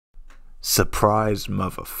Surprise,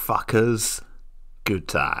 motherfuckers. Good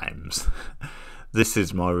times. This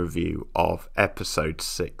is my review of episode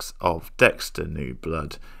 6 of Dexter New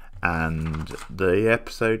Blood, and the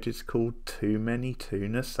episode is called Too Many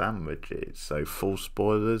Tuna Sandwiches, so full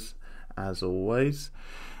spoilers as always.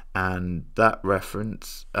 And that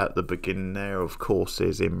reference at the beginning there, of course,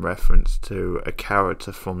 is in reference to a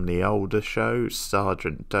character from the older show,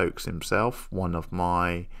 Sergeant Dorkes himself, one of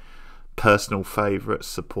my personal favourite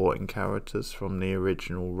supporting characters from the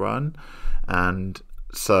original run. And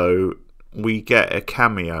so we get a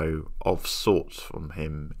cameo of sorts from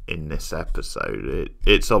him in this episode.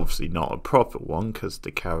 It's obviously not a proper one because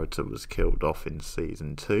the character was killed off in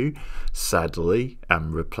season 2, sadly,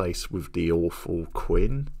 and replaced with the awful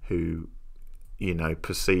Quinn, who, you know,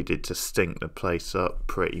 proceeded to stink the place up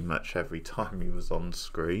pretty much every time he was on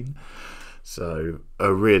screen. So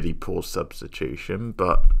a really poor substitution,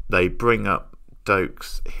 but they bring up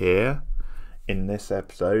Dorkes here in this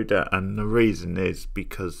episode, and the reason is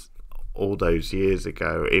because all those years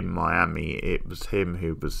ago in Miami, it was him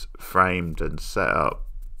who was framed and set up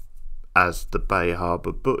as the Bay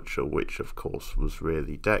Harbor Butcher, which of course was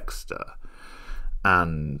really Dexter,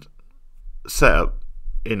 and set up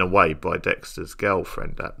in a way by Dexter's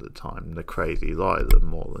girlfriend at the time, the crazy Lila,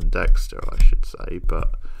 more than Dexter, I should say.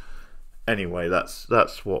 But anyway,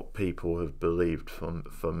 that's what people have believed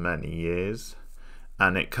for many years,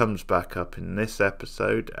 and it comes back up in this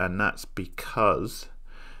episode, and that's because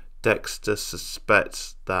Dexter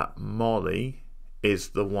suspects that Molly is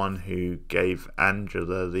the one who gave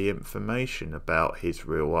Angela the information about his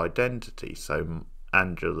real identity. So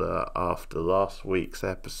Angela, after last week's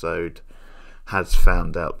episode, has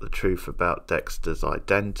found out the truth about Dexter's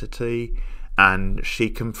identity, and she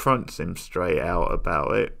confronts him straight out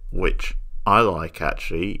about it, which I like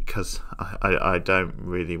actually, because I don't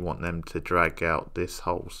really want them to drag out this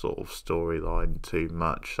whole sort of storyline too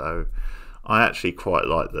much. So I actually quite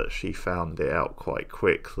like that she found it out quite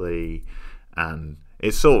quickly, and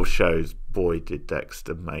it sort of shows, boy, did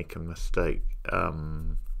Dexter make a mistake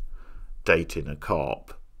dating a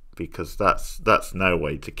cop, because that's no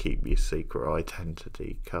way to keep your secret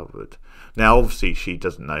identity covered. Now, obviously, she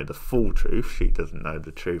doesn't know the full truth. She doesn't know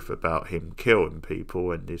the truth about him killing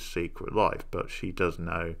people and his secret life, but she does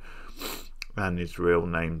know, and his real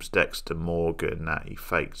name's Dexter Morgan, that he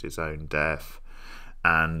fakes his own death.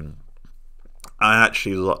 And I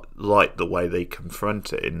actually like the way they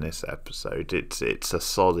confront it in this episode. It's a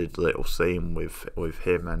solid little scene with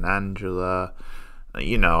him and Angela.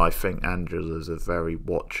 You know, I think Angela's a very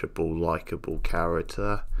watchable, likeable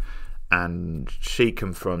character, and she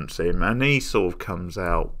confronts him, and he sort of comes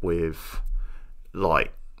out with,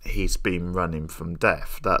 like, he's been running from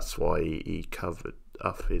death. That's why he covered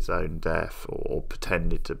up his own death, or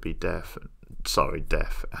pretended to be deaf.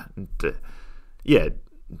 Deaf. And,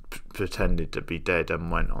 pretended to be dead and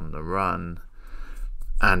went on the run.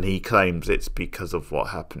 And he claims it's because of what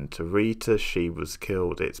happened to Rita. She was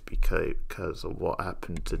killed. It's because of what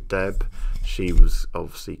happened to Deb. She was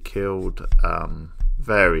obviously killed.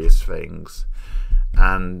 Various things.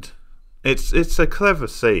 And it's a clever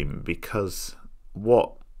scene, because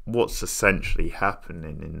what's essentially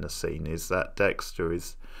happening in the scene is that Dexter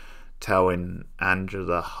is telling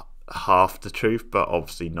Angela half the truth, but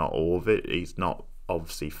obviously not all of it. He's not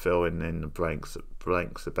obviously filling in the blanks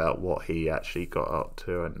about what he actually got up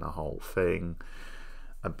to, and the whole thing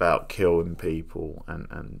about killing people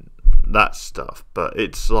and that stuff. But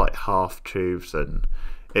it's like half truths, and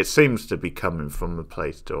it seems to be coming from a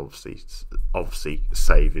place to obviously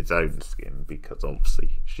save his own skin, because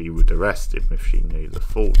obviously she would arrest him if she knew the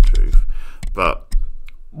full truth. But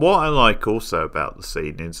what I like also about the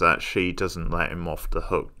scene is that she doesn't let him off the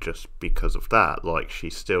hook just because of that. Like, she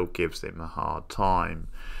still gives him a hard time,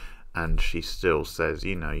 and she still says,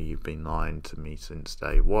 you know, you've been lying to me since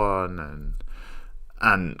day one,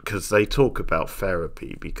 and because they talk about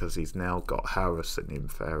therapy, because he's now got Harrison in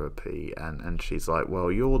therapy, and she's like, well,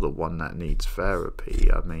 you're the one that needs therapy.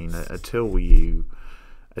 I mean, until you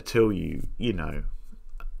you know,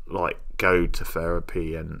 like, go to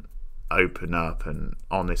therapy and open up and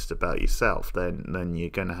honest about yourself, then you're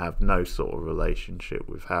going to have no sort of relationship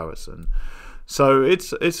with Harrison. So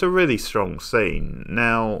it's a really strong scene.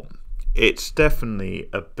 Now, it's definitely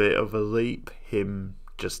a bit of a leap, him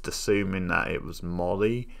just assuming that it was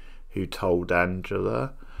Molly who told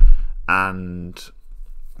Angela. And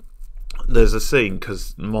there's a scene,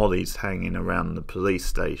 because Molly's hanging around the police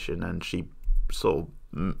station, and she sort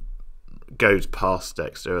of goes past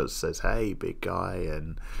Dexter and says, hey, big guy,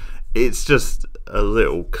 and it's just a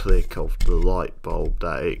little click of the light bulb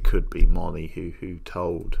that it could be Molly who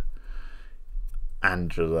told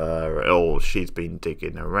Angela, or she's been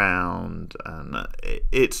digging around, and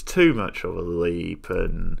it's too much of a leap.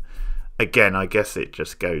 And again, I guess it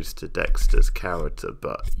just goes to Dexter's character,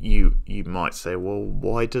 but you might say, well,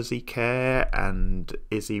 why does he care? And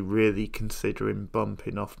is he really considering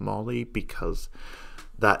bumping off Molly? Because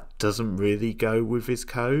that doesn't really go with his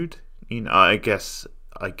code. I guess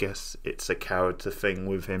it's a character thing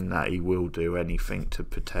with him that he will do anything to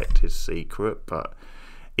protect his secret, but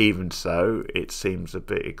even so, it seems a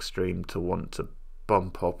bit extreme to want to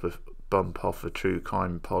bump off a true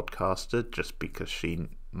crime podcaster just because she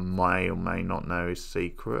may or may not know his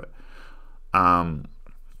secret.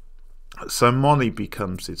 So Molly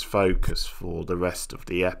becomes his focus for the rest of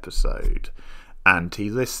the episode, and he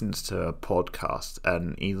listens to a podcast,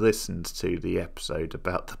 and he listens to the episode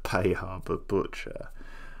about the Bay Harbour Butcher,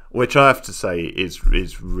 which I have to say is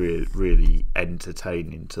really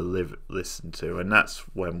entertaining to listen to. And that's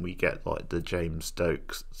when we get like the James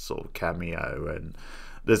Stokes sort of cameo, and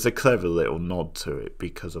there's a clever little nod to it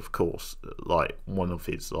because, of course, like one of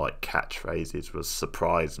his like catchphrases was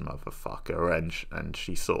 "surprise, motherfucker," and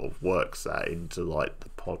she sort of works that into like the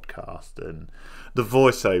podcast, and the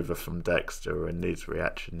voiceover from Dexter and his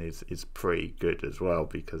reaction is pretty good as well,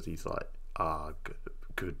 because he's like,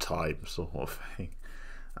 good time sort of thing.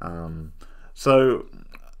 So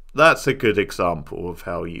that's a good example of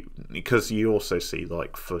how because you also see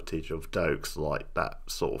like footage of Dorkes, like that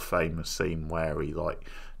sort of famous scene where he like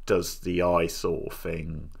does the eye sort of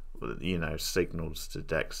thing, signals to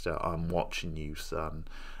Dexter, "I'm watching you, son,"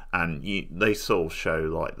 and they sort of show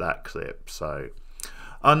like that clip. So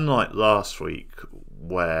unlike last week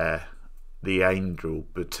where the Angel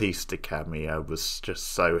Batista cameo was just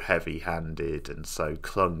so heavy-handed and so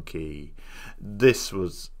clunky, this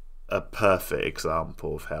was a perfect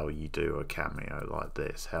example of how you do a cameo like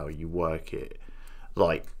this, how you work it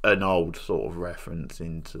like an old sort of reference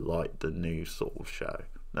into like the new sort of show.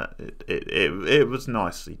 It was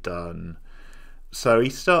nicely done. So he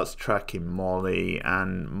starts tracking Molly,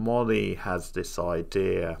 and Molly has this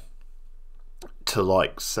idea to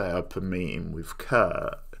like set up a meeting with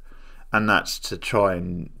Kurt, and that's to try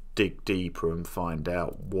and dig deeper and find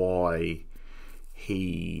out why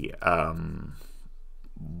he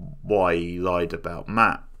lied about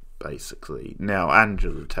Matt, basically. Now,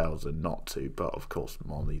 Angela tells her not to, but of course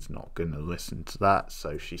Molly's not going to listen to that,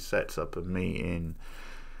 so she sets up a meeting,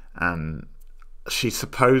 and she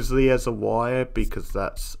supposedly has a wire because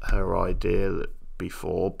that's her idea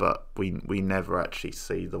before, but we never actually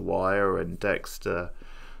see the wire, and Dexter,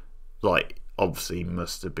 like, obviously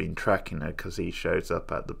must have been tracking her because he shows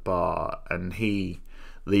up at the bar, and he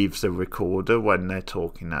leaves a recorder when they're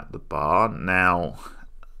talking at the bar. Now,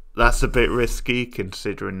 that's a bit risky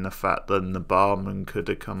considering the fact that the barman could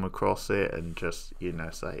have come across it and just,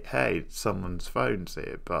 say, "Hey, someone's phone's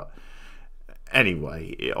here." But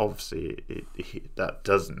anyway, that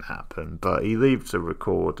doesn't happen. But he leaves a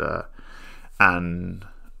recorder, and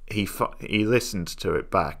he listens to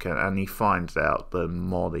it back, and he finds out that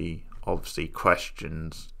Molly obviously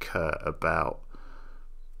questions Kurt about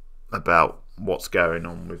what's going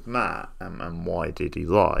on with Matt and why did he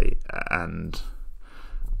lie, and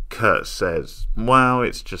Kurt says, "Well,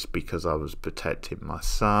 it's just because I was protecting my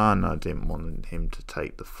son. I didn't want him to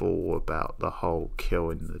take the fall about the whole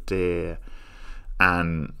killing the deer."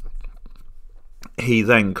 And he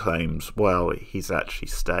then claims, "Well, he's actually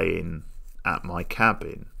staying at my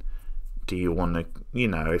cabin. Do you want to,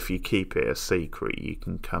 if you keep it a secret, you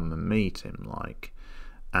can come and meet him, like."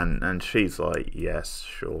 And she's like, "Yes,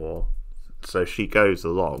 sure." So she goes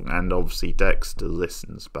along, and obviously Dexter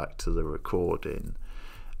listens back to the recording,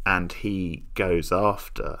 and he goes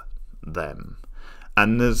after them.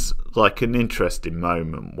 And there's like an interesting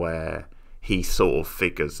moment where he sort of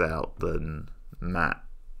figures out that that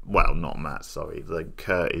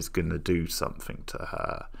Kurt is going to do something to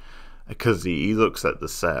her, because he looks at the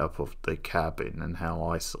setup of the cabin and how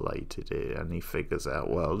isolated it, and he figures out,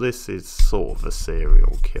 well, this is sort of a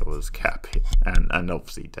serial killer's cabin, and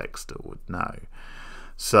obviously Dexter would know.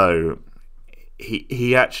 So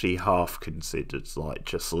he actually half considers like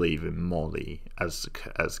just leaving Molly as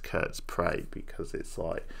Kurt's prey, because it's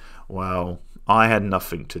like, well, I had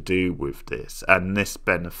nothing to do with this, and this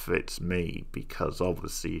benefits me because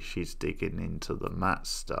obviously she's digging into the Matt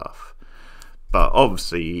stuff. But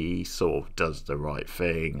obviously he sort of does the right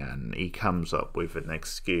thing, and he comes up with an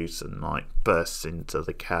excuse and like bursts into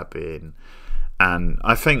the cabin. And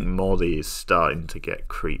I think Molly is starting to get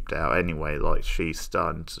creeped out anyway, like she's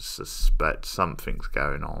starting to suspect something's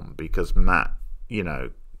going on, because Matt,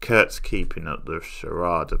 Kurt's keeping up the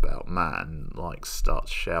charade about Matt and like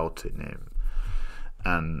starts shouting him.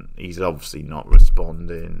 and he's obviously not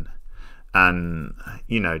responding. And,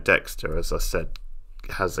 you know, Dexter, as I said,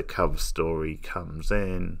 has a cover story, comes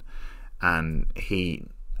in, and he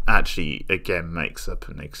actually, again, makes up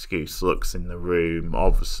an excuse, looks in the room.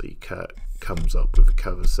 Obviously, Kurt comes up with a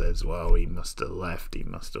cover, says, well, he must have left, he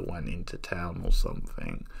must have went into town or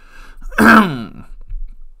something.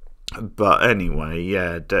 But anyway,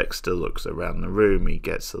 yeah, Dexter looks around the room, he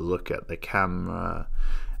gets a look at the camera,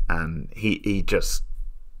 and he just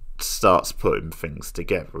starts putting things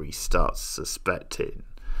together. He starts suspecting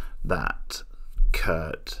that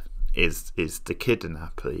Kurt is the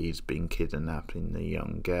kidnapper. He's been kidnapping the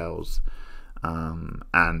young girls,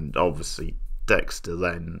 and obviously Dexter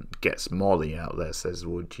then gets Molly out there, says,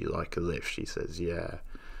 would you like a lift? She says yeah,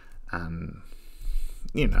 and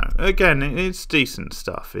you know, again, it's decent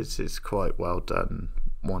stuff. It's quite well done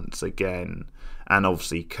once again, and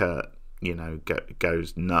obviously Kurt, you know,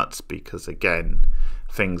 goes nuts because again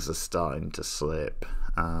things are starting to slip.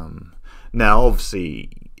 Now obviously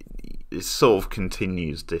it sort of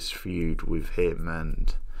continues this feud with him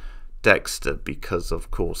and Dexter because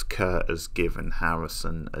of course Kurt has given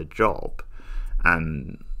Harrison a job,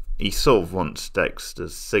 and he sort of wants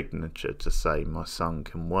Dexter's signature to say my son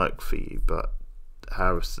can work for you, but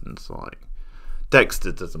Harrison's like,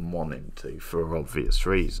 Dexter doesn't want him to for obvious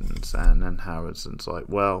reasons, and then Harrison's like,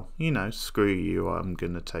 well, you know, screw you, I'm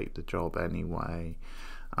gonna take the job anyway.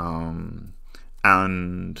 And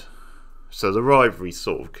so the rivalry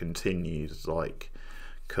sort of continues, like,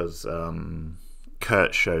 because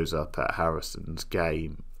Kurt shows up at Harrison's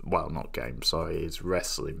his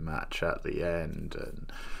wrestling match at the end,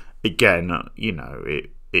 and again, you know,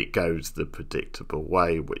 it goes the predictable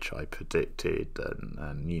way, which I predicted,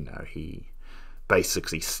 and you know, he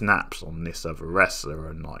basically snaps on this other wrestler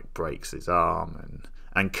and like breaks his arm,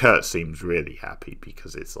 and Kurt seems really happy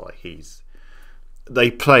because it's like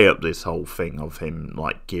they play up this whole thing of him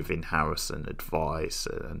like giving Harrison advice,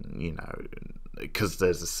 and you know, because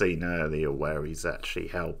there's a scene earlier where he's actually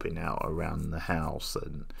helping out around the house,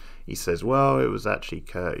 and he says, well, it was actually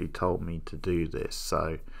Kurt who told me to do this.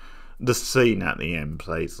 So the scene at the end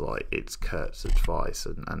plays like it's Kurt's advice,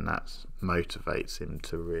 and that motivates him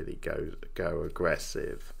to really go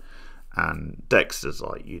aggressive. And Dexter's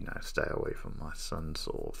like, you know, stay away from my son,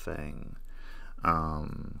 sort of thing.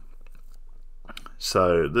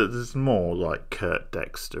 So there's more like Kurt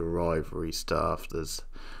Dexter rivalry stuff. There's,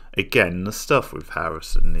 again, the stuff with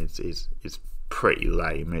Harrison is pretty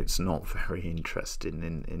lame. It's not very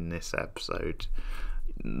interesting in this episode.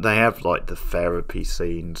 They have like the therapy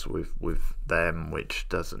scenes with them, which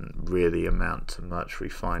doesn't really amount to much. We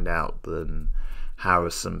find out that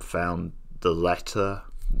Harrison found the letter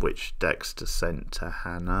which Dexter sent to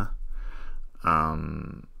Hannah,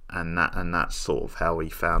 and that's sort of how he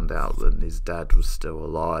found out that his dad was still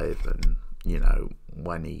alive. And you know,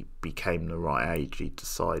 when he became the right age, he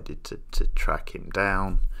decided to track him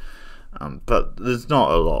down. But there's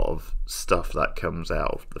not a lot of stuff that comes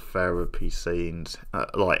out of the therapy scenes.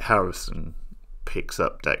 Like Harrison picks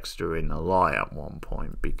up Dexter in a lie at one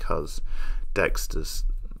point because Dexter's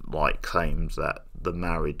like claims that the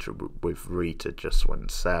marriage with Rita just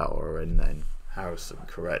went sour, and then Harrison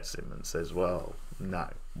corrects him and says, well, no,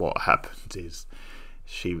 what happened is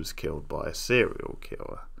she was killed by a serial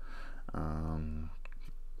killer.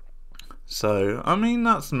 So, I mean,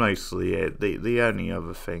 that's mostly it. The only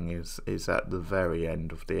other thing is at the very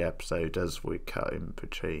end of the episode, as we're cutting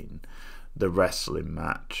between the wrestling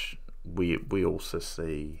match, we also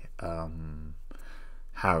see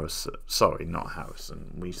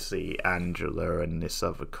we see Angela and this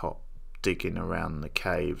other cop digging around the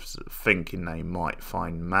caves, thinking they might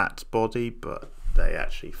find Matt's body, but they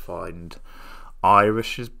actually find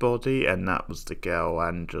Irish's body, and that was the girl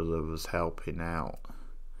Angela was helping out.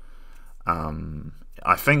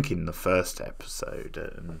 I think in the first episode,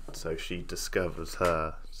 and so she discovers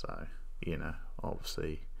her. So, you know,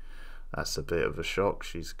 obviously that's a bit of a shock.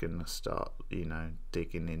 She's gonna start, you know,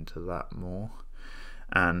 digging into that more.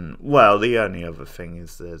 And well, the only other thing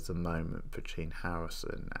is there's a moment between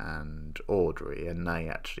Harrison and Audrey, and they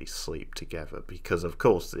actually sleep together because, of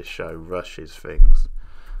course, this show rushes things,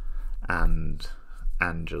 and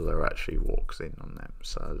Angela actually walks in on them.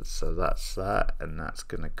 So that's that, and that's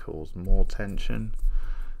going to cause more tension.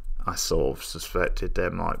 I sort of suspected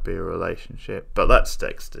there might be a relationship, but that's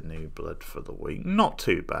Dexter New Blood for the week. Not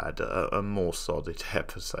too bad, a more solid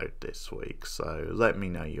episode this week. So let me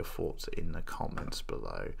know your thoughts in the comments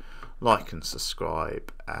below. Like and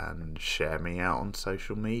subscribe, and share me out on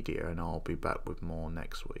social media, and I'll be back with more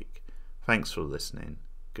next week. Thanks for listening.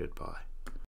 Goodbye.